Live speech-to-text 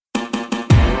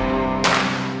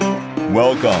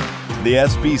Welcome to the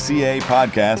SBCA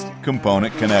podcast,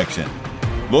 Component Connection.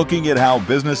 Looking at how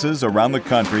businesses around the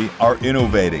country are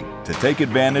innovating to take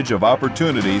advantage of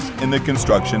opportunities in the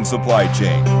construction supply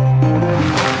chain.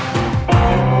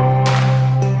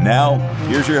 Now,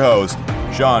 here's your host,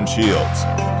 Sean Shields.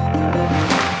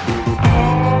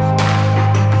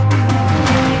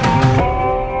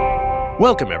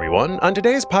 Welcome, everyone. On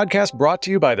today's podcast, brought to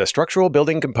you by the Structural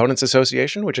Building Components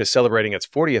Association, which is celebrating its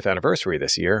 40th anniversary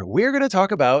this year, we're going to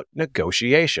talk about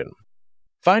negotiation.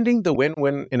 Finding the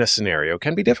win-win in a scenario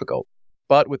can be difficult,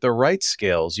 but with the right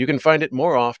skills, you can find it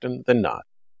more often than not.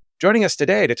 Joining us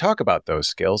today to talk about those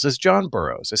skills is John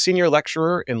Burrows, a senior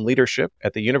lecturer in leadership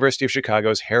at the University of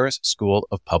Chicago's Harris School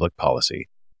of Public Policy.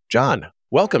 John,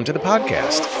 welcome to the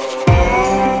podcast.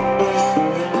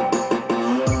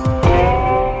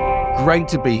 Great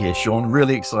to be here, Sean.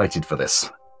 Really excited for this.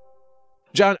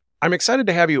 John, I'm excited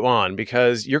to have you on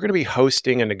because you're going to be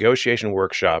hosting a negotiation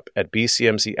workshop at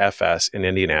BCMC FS in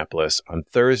Indianapolis on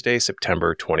Thursday,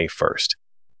 September 21st.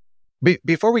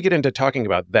 Before we get into talking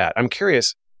about that, I'm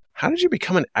curious, how did you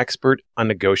become an expert on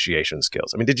negotiation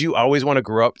skills? I mean, did you always want to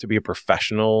grow up to be a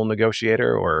professional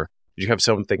negotiator, or did you have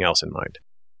something else in mind?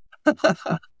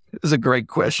 It's a great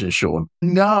question, Sean.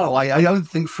 No, I don't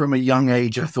think from a young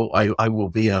age I thought I will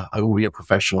be a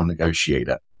professional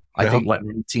negotiator. I think like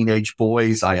many teenage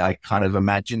boys, I kind of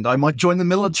imagined I might join the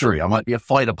military. I might be a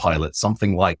fighter pilot,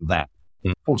 something like that.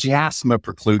 Unfortunately, asthma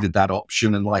precluded that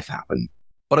option and life happened.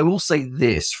 But I will say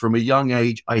this, from a young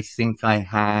age, I think I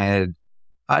had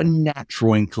a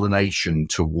natural inclination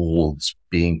towards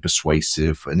being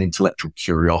persuasive, an intellectual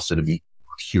curiosity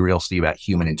about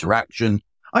human interaction.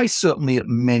 I certainly at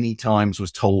many times was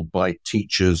told by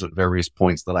teachers at various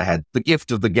points that I had the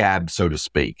gift of the gab, so to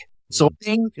speak. So I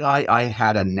think I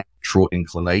had a natural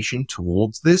inclination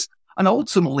towards this and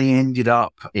ultimately ended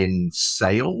up in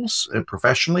sales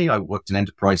professionally. I worked in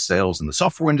enterprise sales in the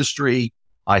software industry.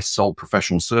 I sold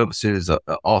professional services at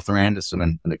Arthur Andersen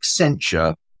and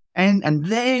Accenture, and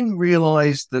then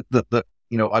realized that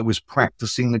I was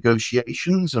practicing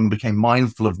negotiations and became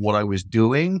mindful of what I was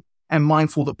doing. And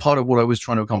mindful that part of what I was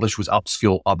trying to accomplish was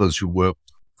upskill others who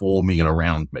worked for me and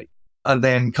around me. And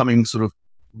then coming sort of,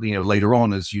 later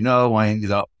on, as you know, I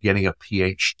ended up getting a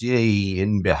PhD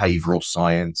in behavioral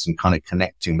science and kind of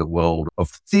connecting the world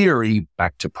of theory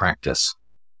back to practice.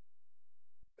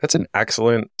 That's an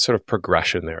excellent sort of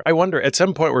progression there. I wonder, at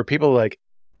some point were people like,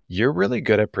 you're really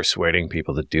good at persuading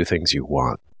people to do things you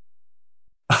want?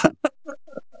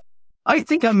 I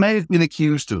think I may have been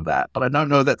accused of that, but I don't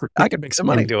know that. I could make some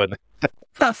money doing that.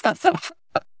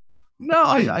 No,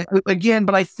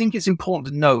 but I think it's important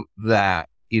to note that,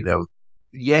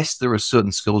 yes, there are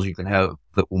certain skills you can have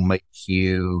that will make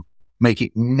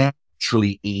it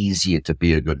naturally easier to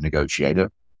be a good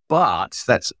negotiator, but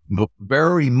that's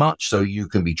very much so you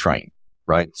can be trained,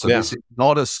 right? So This is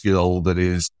not a skill that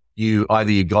is you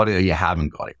got it or you haven't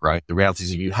got it, right? The reality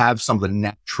is if you have some of the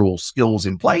natural skills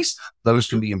in place, those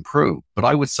can be improved. But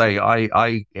I would say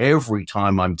I every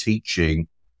time I'm teaching,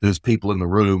 there's people in the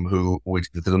room who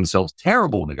would consider themselves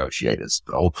terrible negotiators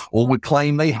or would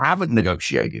claim they haven't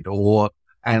negotiated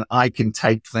and I can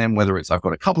take them, whether it's I've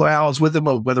got a couple of hours with them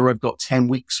or whether I've got 10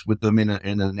 weeks with them in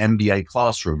an MBA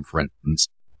classroom, for instance,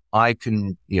 I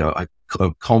can, I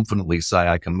confidently say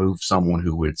I can move someone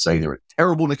who would say they're a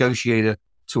terrible negotiator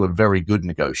to a very good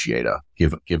negotiator,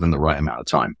 given the right amount of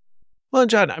time. Well,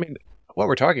 John, I mean, what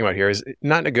we're talking about here is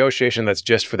not negotiation that's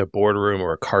just for the boardroom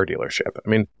or a car dealership. I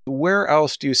mean, where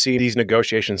else do you see these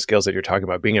negotiation skills that you're talking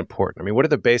about being important? I mean, what are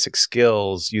the basic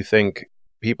skills you think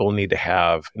people need to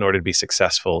have in order to be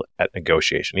successful at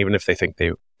negotiation, even if they think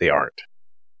they aren't?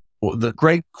 Well, the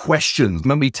great questions.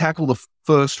 Let me tackle the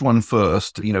first one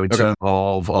first, in terms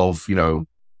of when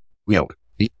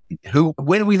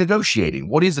are we negotiating?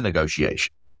 What is a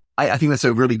negotiation? I think that's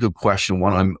a really good question,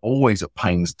 one I'm always at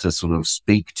pains to sort of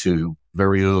speak to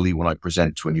very early when I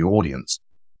present to a new audience.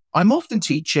 I'm often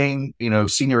teaching,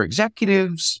 senior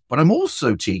executives, but I'm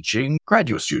also teaching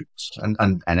graduate students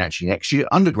and actually next year,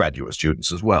 undergraduate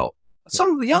students as well.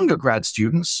 Some of the younger grad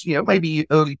students, maybe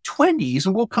early 20s,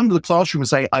 and will come to the classroom and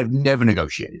say, I've never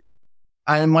negotiated.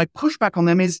 And my pushback on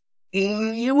them is,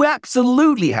 you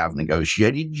absolutely have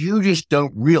negotiated. You just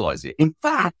don't realize it. In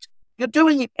fact, you're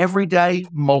doing it every day,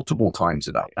 multiple times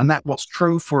a day. And that what's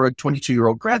true for a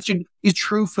 22-year-old grad student is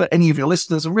true for any of your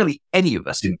listeners and really any of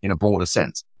us in a broader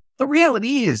sense. The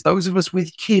reality is those of us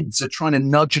with kids are trying to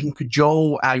nudge and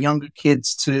cajole our younger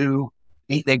kids to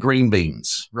eat their green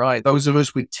beans, right? Those of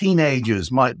us with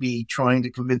teenagers might be trying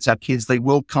to convince our kids they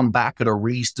will come back at a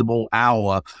reasonable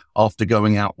hour after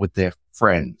going out with their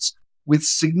friends. With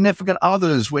significant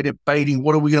others, we're debating,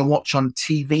 what are we going to watch on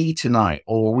TV tonight?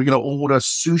 Or are we going to order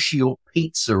sushi or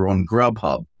pizza on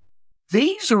Grubhub?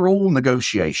 These are all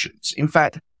negotiations. In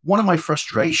fact, one of my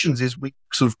frustrations is we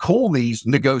sort of call these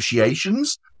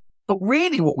negotiations, but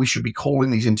really what we should be calling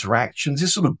these interactions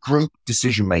is sort of group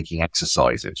decision-making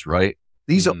exercises, right?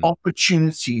 These are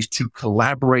opportunities to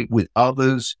collaborate with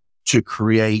others to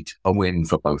create a win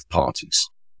for both parties.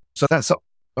 So that's the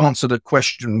answer to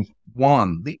question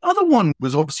one. The other one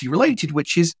was obviously related,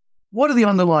 which is, what are the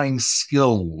underlying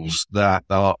skills that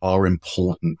are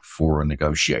important for a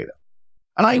negotiator?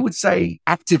 And I would say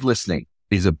active listening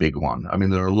is a big one. I mean,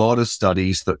 there are a lot of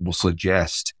studies that will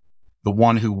suggest the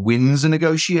one who wins a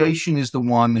negotiation is the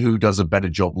one who does a better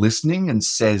job listening and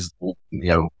says,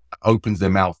 opens their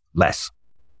mouth less.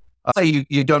 I say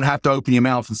you don't have to open your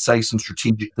mouth and say some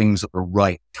strategic things at the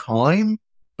right time,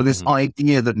 but this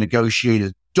idea that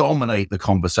negotiators dominate the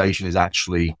conversation is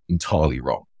actually entirely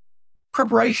wrong.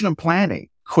 Preparation and planning.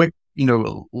 A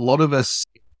lot of us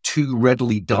too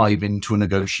readily dive into a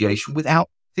negotiation without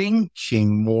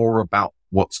thinking more about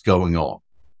what's going on.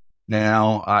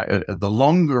 Now, the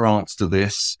longer answer to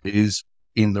this is,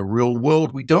 in the real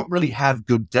world, we don't really have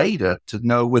good data to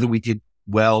know whether we did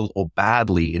well or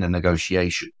badly in a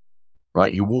negotiation,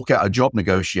 right? You walk out a job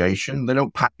negotiation, they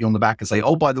don't pat you on the back and say,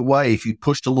 oh, by the way, if you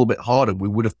pushed a little bit harder, we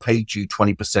would have paid you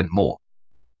 20% more,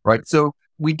 right? So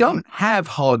we don't have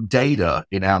hard data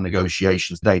in our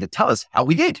negotiations today to tell us how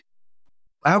we did.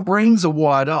 Our brains are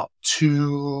wired up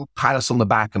to pat us on the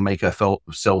back and make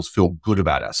ourselves feel good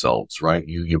about ourselves, right?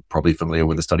 You're probably familiar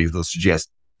with the studies that suggest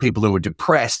people who are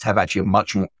depressed have actually a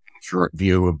much more accurate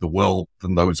view of the world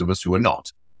than those of us who are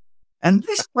not. And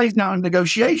this plays now in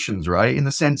negotiations, right? In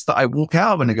the sense that I walk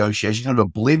out of a negotiation kind of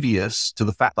oblivious to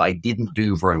the fact that I didn't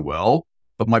do very well,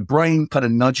 but my brain kind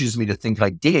of nudges me to think I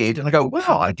did. And I go,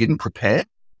 well, I didn't prepare.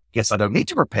 Guess I don't need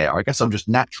to prepare. I guess I'm just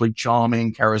naturally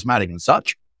charming, charismatic and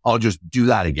such. I'll just do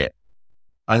that again.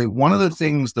 I think one of the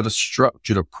things that a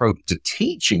structured approach to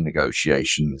teaching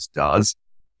negotiations does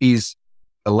is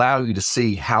allow you to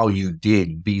see how you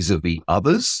did vis-a-vis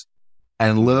others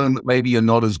and learn that maybe you're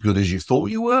not as good as you thought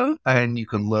you were, and you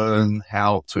can learn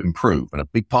how to improve. And a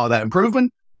big part of that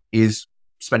improvement is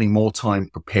spending more time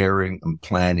preparing and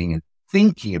planning and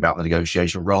thinking about the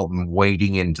negotiation rather than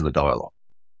wading into the dialogue.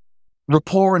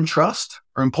 Rapport and trust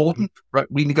are important, right?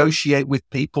 We negotiate with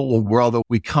people, or rather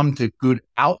we come to good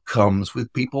outcomes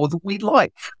with people that we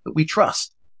like, that we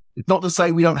trust. It's not to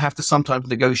say we don't have to sometimes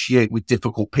negotiate with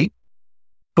difficult people,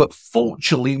 but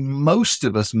fortunately, most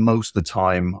of us, most of the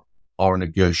time, are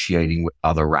negotiating with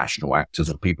other rational actors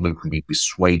or people who can be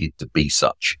persuaded to be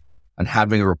such. And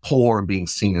having a rapport and being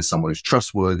seen as someone who's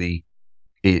trustworthy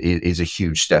is a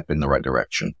huge step in the right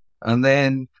direction. And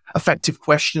then effective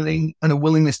questioning and a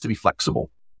willingness to be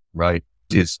flexible, right?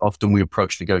 Is often we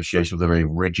approach negotiation with a very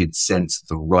rigid sense of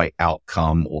the right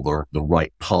outcome or the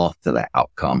right path to that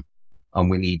outcome.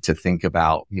 And we need to think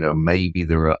about, maybe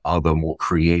there are other more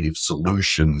creative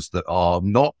solutions that are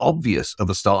not obvious at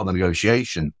the start of the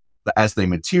negotiation, that as they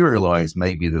materialize,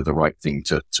 maybe they're the right thing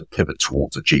to pivot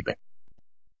towards achieving.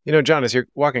 John, as you're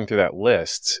walking through that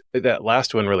list, that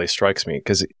last one really strikes me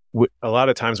because a lot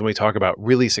of times when we talk about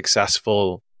really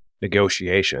successful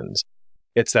negotiations,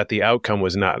 it's that the outcome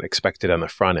was not expected on the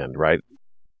front end, right?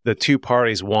 The two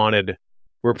parties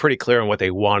were pretty clear on what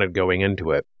they wanted going into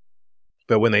it.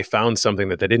 But when they found something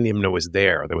that they didn't even know was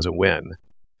there was a win.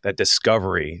 That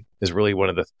discovery is really one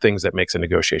of the things that makes a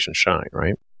negotiation shine,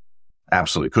 right?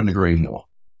 Absolutely. Couldn't agree more.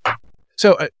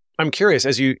 So I'm curious,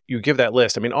 as you give that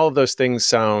list, all of those things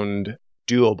sound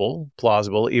doable,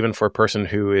 plausible, even for a person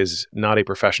who is not a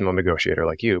professional negotiator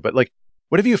like you. But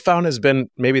what have you found has been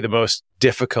maybe the most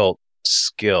difficult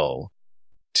skill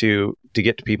to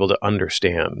get to people to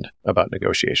understand about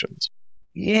negotiations?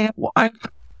 Yeah, well,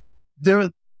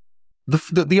 the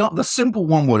simple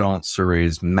one-word answer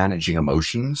is managing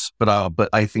emotions, but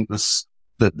I think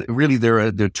really there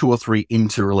are two or three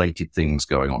interrelated things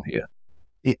going on here.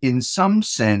 In some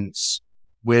sense,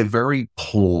 we're very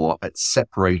poor at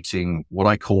separating what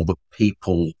I call the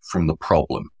people from the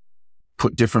problem.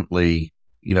 Put differently,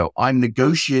 I'm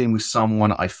negotiating with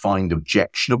someone I find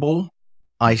objectionable.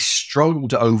 I struggle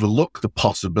to overlook the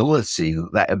possibility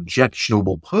that that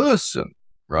objectionable person,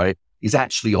 right, is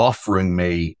actually offering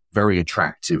me very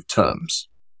attractive terms.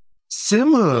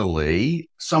 Similarly,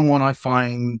 someone I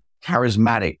find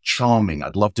charismatic, charming,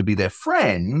 I'd love to be their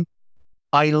friend,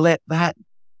 I let that,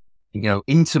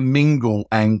 intermingle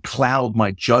and cloud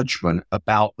my judgment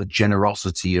about the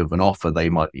generosity of an offer they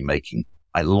might be making.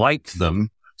 I like them,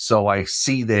 so I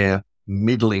see their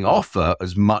middling offer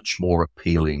as much more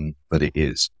appealing than it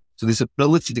is. So this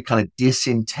ability to kind of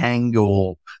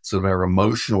disentangle sort of our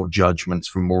emotional judgments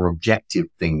from more objective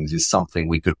things is something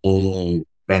we could all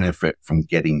benefit from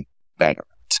getting better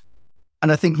at.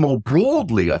 And I think more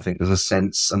broadly, I think there's a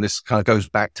sense, and this kind of goes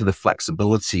back to the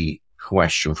flexibility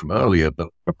question from earlier, but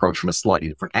approach from a slightly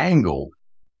different angle,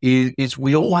 is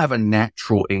we all have a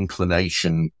natural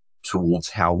inclination towards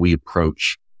how we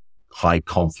approach high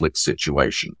conflict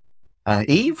situation.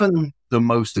 Even the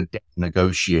most adept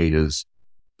negotiators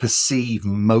perceive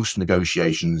most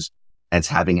negotiations as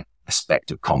having an aspect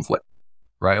of conflict,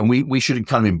 right? And we should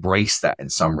kind of embrace that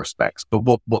in some respects. But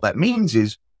what that means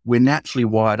is we're naturally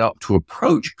wired up to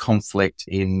approach conflict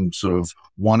in sort of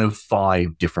one of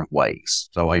 5 different ways.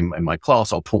 So in my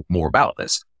class, I'll talk more about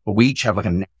this, but we each have like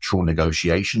a natural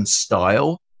negotiation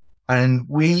style, and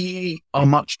we are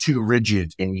much too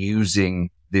rigid in using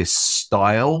this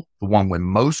style, the one we're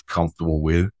most comfortable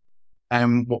with.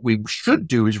 And what we should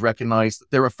do is recognize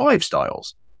that there are 5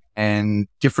 styles, and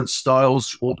different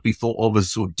styles ought to be thought of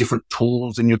as sort of different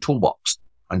tools in your toolbox.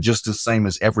 And just the same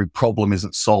as every problem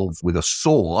isn't solved with a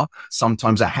saw,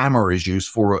 sometimes a hammer is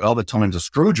useful, or other times a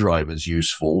screwdriver is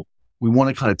useful. We want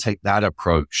to kind of take that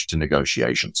approach to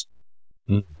negotiations.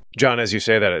 John, as you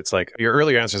say that, it's like your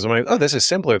earlier answers, I'm like, oh, this is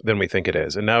simpler than we think it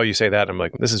is. And now you say that, I'm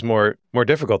like, this is more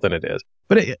difficult than it is.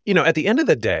 But, at the end of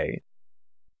the day,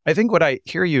 I think what I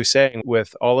hear you saying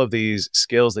with all of these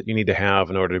skills that you need to have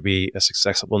in order to be a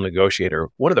successful negotiator,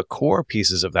 one of the core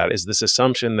pieces of that is this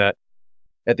assumption that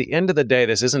at the end of the day,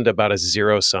 this isn't about a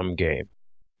zero-sum game.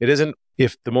 It isn't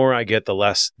if the more I get, the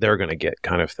less they're going to get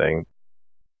kind of thing,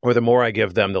 or the more I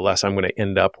give them, the less I'm going to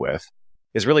end up with.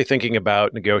 Is really thinking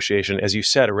about negotiation, as you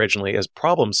said originally, as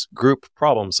group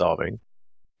problem solving,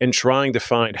 and trying to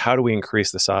find how do we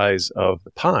increase the size of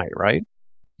the pie, right?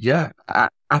 Yeah,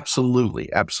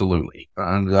 absolutely. Absolutely.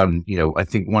 And, I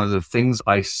think one of the things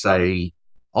I say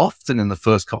often in the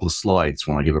first couple of slides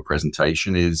when I give a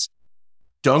presentation is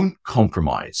don't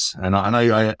compromise. And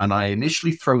I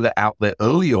initially throw that out there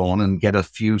early on and get a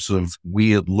few sort of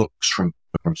weird looks from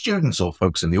students or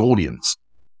folks in the audience.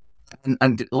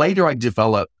 And later I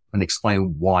develop and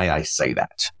explain why I say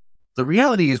that. The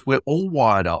reality is we're all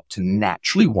wired up to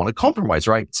naturally want to compromise,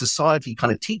 right? Society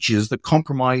kind of teaches that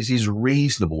compromise is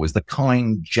reasonable, is the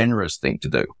kind, generous thing to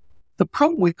do. The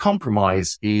problem with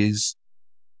compromise is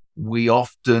we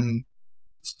often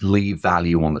leave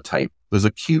value on the table. There's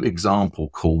a cute example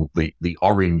called the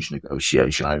orange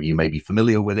negotiation. You may be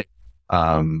familiar with it.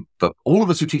 But all of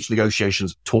us who teach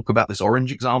negotiations talk about this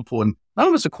orange example, and none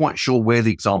of us are quite sure where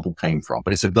the example came from,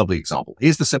 but it's a lovely example.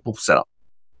 Here's the simple setup.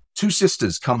 2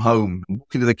 sisters come home and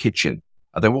walk into the kitchen.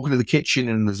 They walk into the kitchen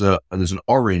and there's an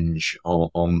orange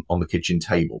on the kitchen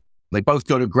table. They both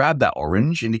go to grab that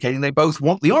orange, indicating they both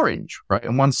want the orange, right?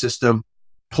 And one sister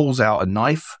pulls out a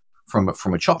knife from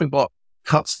a chopping block,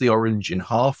 cuts the orange in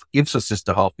half, gives her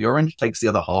sister half the orange, takes the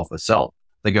other half herself.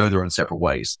 They go their own separate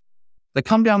ways. They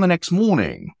come down the next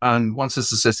morning, and one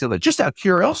sister says to the other, just out of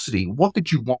curiosity, what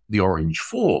did you want the orange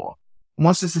for? And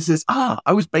one sister says,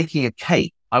 I was baking a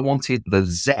cake. I wanted the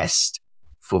zest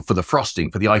for the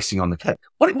frosting, for the icing on the cake.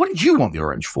 What did you want the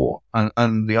orange for?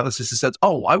 And the other sister says,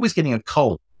 I was getting a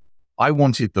cold. I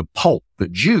wanted the pulp, the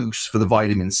juice for the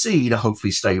vitamin C to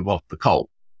hopefully stave off the cold.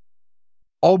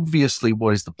 Obviously,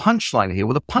 what is the punchline here?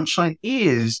 Well, the punchline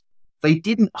is they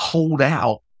didn't hold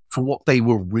out for what they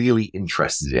were really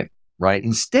interested in. Right?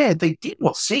 Instead, they did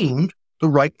what seemed the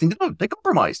right thing to do. They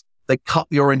compromised. They cut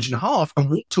the orange in half and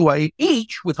walked away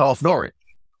each with half an orange,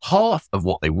 half of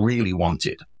what they really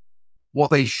wanted.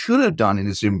 What they should have done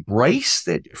is embrace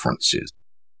their differences,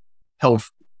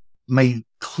 have made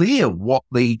clear what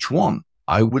they each want.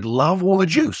 I would love all the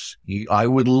juice. I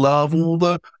would love all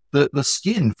the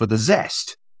skin for the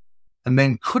zest. And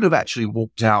then could have actually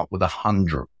walked out with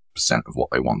 100% of what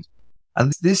they want.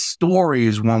 And this story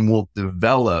is one we'll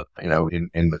develop, in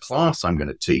the class I'm going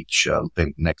to teach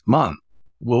next month.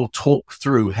 We'll talk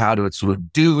through how to sort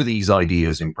of do these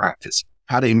ideas in practice,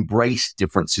 how to embrace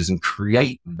differences and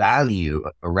create value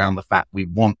around the fact we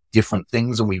want different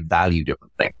things and we value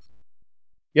different things.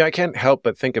 Yeah, I can't help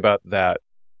but think about that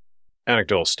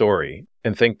anecdotal story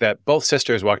and think that both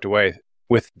sisters walked away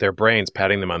with their brains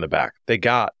patting them on the back. They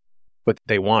got what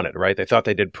they wanted, right? They thought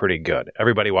they did pretty good.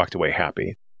 Everybody walked away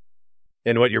happy.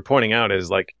 And what you're pointing out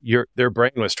is like their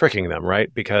brain was tricking them,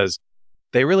 right? Because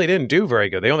they really didn't do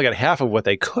very good. They only got half of what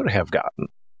they could have gotten.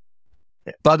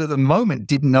 But at the moment,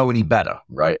 didn't know any better,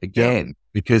 right? Again,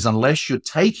 because unless you're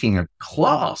taking a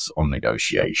class on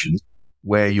negotiations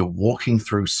where you're walking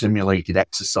through simulated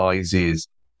exercises,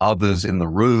 others in the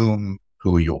room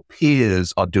who are your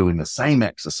peers are doing the same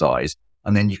exercise,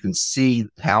 and then you can see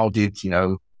how did,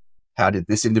 how did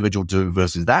this individual do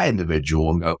versus that individual,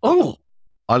 and go, oh,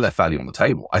 I left value on the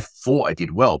table. I thought I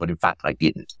did well, but in fact I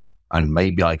didn't. And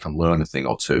maybe I can learn a thing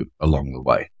or two along the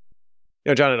way.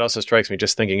 John, it also strikes me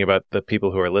just thinking about the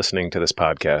people who are listening to this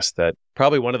podcast that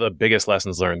probably one of the biggest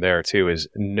lessons learned there too is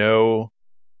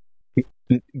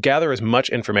gather as much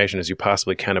information as you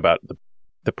possibly can about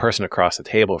the person across the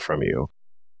table from you,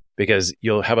 because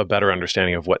you'll have a better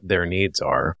understanding of what their needs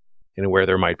are and where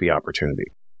there might be opportunity.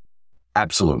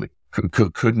 Absolutely.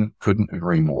 Couldn't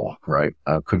agree more, right?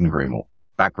 Couldn't agree more.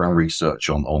 Background research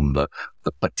on the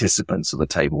participants of the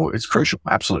table is crucial,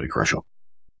 absolutely crucial.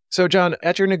 So, John,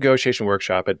 at your negotiation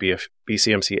workshop at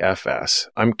BCMC FS,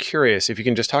 I'm curious if you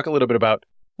can just talk a little bit about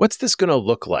what's this going to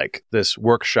look like, this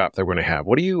workshop that we're going to have?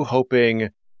 What are you hoping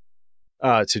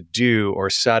to do or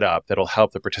set up that'll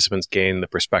help the participants gain the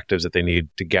perspectives that they need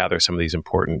to gather some of these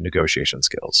important negotiation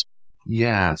skills?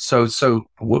 Yeah, so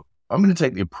I'm going to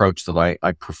take the approach that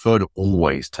I prefer to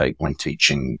always take when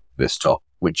teaching this topic,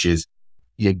 which is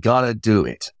you got to do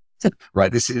it.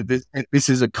 Right. This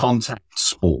is a contact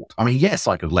sport. I mean, yes,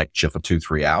 I could lecture for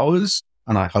 2-3 hours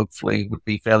and I hopefully would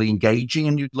be fairly engaging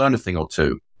and you'd learn a thing or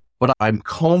two. But I'm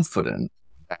confident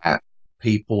that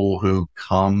people who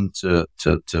come to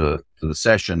the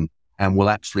session and will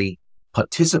actually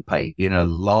participate in a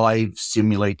live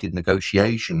simulated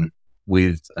negotiation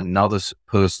with another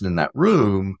person in that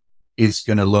room is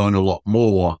going to learn a lot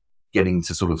more getting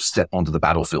to sort of step onto the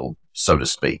battlefield, so to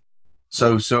speak.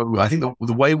 So I think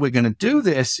the way we're going to do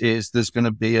this is there's going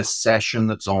to be a session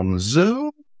that's on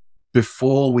Zoom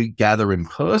before we gather in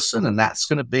person. And that's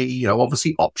going to be,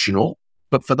 obviously optional.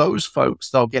 But for those folks,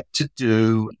 they'll get to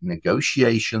do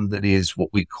negotiation that is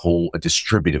what we call a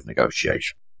distributive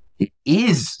negotiation. It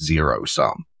is zero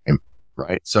sum,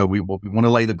 right? So what we want to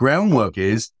lay the groundwork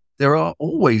is there are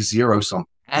always zero sum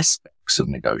aspects of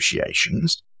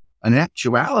negotiations. And in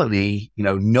actuality,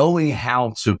 knowing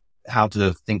how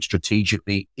to think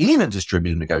strategically in a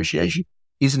distributed negotiation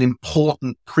is an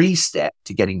important pre-step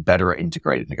to getting better at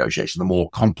integrated negotiation, the more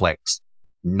complex,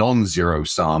 non-zero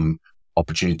sum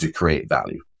opportunity to create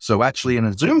value. So actually in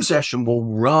a Zoom session, we'll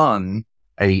run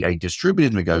a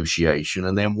distributed negotiation.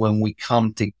 And then when we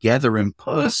come together in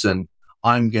person,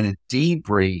 I'm going to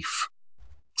debrief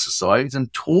exercise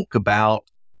and talk about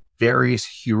various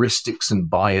heuristics and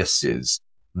biases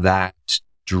that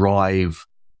drive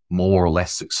more or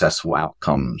less successful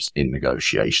outcomes in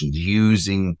negotiations,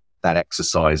 using that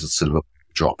exercise as sort of a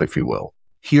drop, if you will.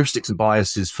 Heuristics and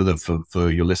biases for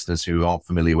your listeners who aren't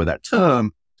familiar with that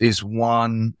term is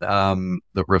one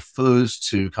that refers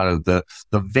to kind of the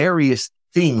various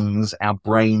things our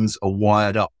brains are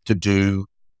wired up to do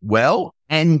well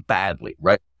and badly,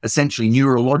 right? Essentially,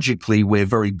 neurologically, we're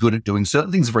very good at doing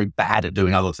certain things, very bad at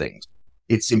doing other things.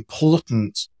 It's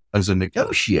important as a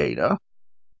negotiator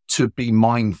to be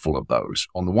mindful of those.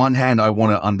 On the one hand, I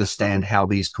want to understand how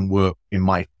these can work in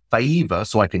my favor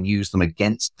so I can use them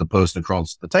against the person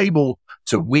across the table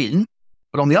to win.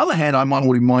 But on the other hand, I might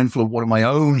want to be mindful of what are my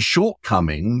own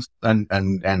shortcomings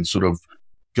and sort of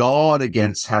guard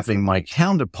against having my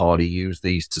counterparty use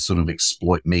these to sort of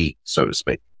exploit me, so to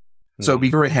speak. Mm-hmm. So be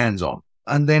very hands-on.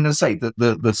 And then, as I say,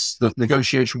 the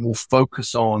negotiation will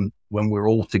focus on when we're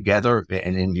all together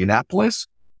in Indianapolis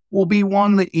will be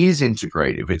one that is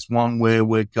integrative. It's one where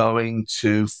we're going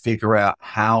to figure out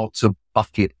how to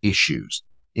bucket issues.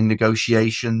 In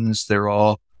negotiations, there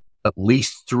are at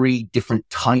least 3 different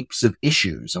types of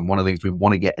issues. And one of the things we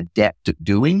want to get adept at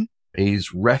doing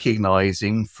is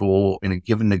recognizing in a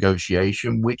given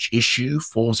negotiation, which issue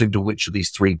falls into which of these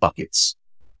 3 buckets.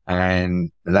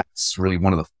 And that's really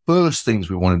one of the first things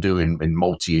we want to do in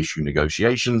multi-issue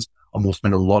negotiations. And we'll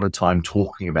spend a lot of time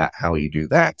talking about how you do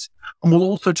that. And we'll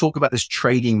also talk about this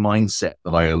trading mindset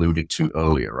that I alluded to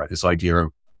earlier, right? This idea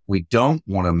of we don't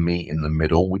want to meet in the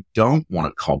middle. We don't want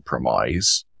to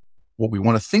compromise. What we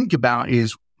want to think about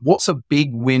is what's a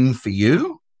big win for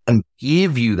you and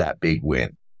give you that big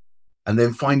win. And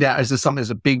then find out, is there something that's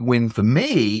a big win for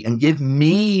me and give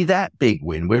me that big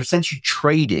win? We're essentially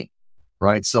trading,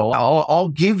 right? So I'll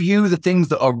give you the things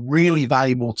that are really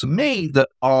valuable to me that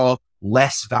are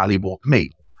less valuable to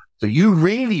me. So you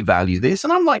really value this.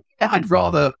 And I'm like, I'd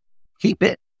rather keep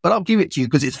it, but I'll give it to you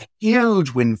because it's a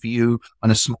huge win for you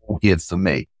and a small give for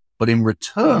me. But in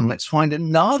return, let's find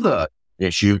another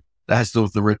issue that has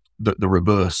the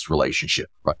reverse relationship,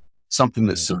 right? Something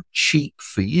that's sort of cheap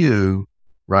for you,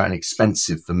 right? And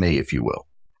expensive for me, if you will,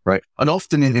 right? And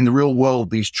often in the real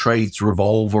world, these trades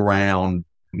revolve around,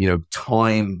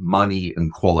 time, money,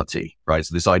 and quality, right?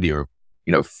 So this idea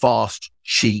of, fast,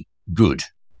 cheap, good,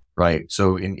 right?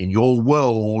 So in your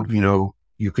world,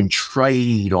 you can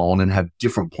trade on and have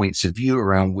different points of view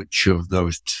around which of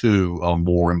those two are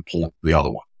more important than the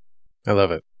other one. I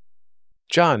love it.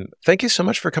 John, thank you so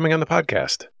much for coming on the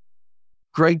podcast.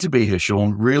 Great to be here,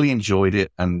 Sean. Really enjoyed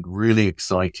it and really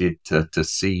excited to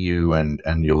see you and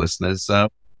your listeners in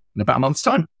about a month's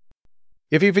time.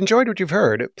 If you've enjoyed what you've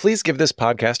heard, please give this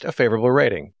podcast a favorable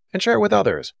rating and share it with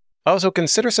others. Also,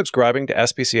 consider subscribing to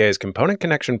SPCA's Component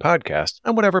Connection podcast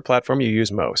on whatever platform you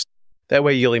use most. That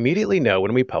way you'll immediately know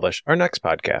when we publish our next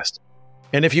podcast.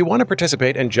 And if you want to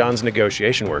participate in John's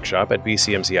negotiation workshop at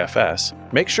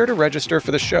BCMCFS, make sure to register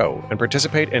for the show and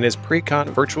participate in his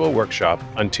pre-con virtual workshop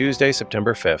on Tuesday,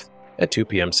 September 5th at 2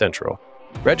 p.m. Central.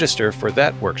 Register for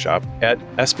that workshop at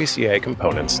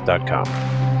spcacomponents.com.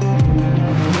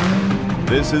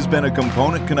 This has been a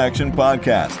Component Connection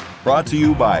podcast brought to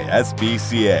you by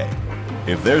SPCA.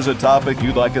 If there's a topic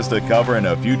you'd like us to cover in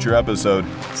a future episode,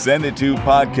 send it to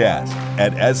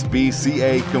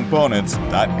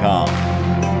podcast@spcacomponents.com.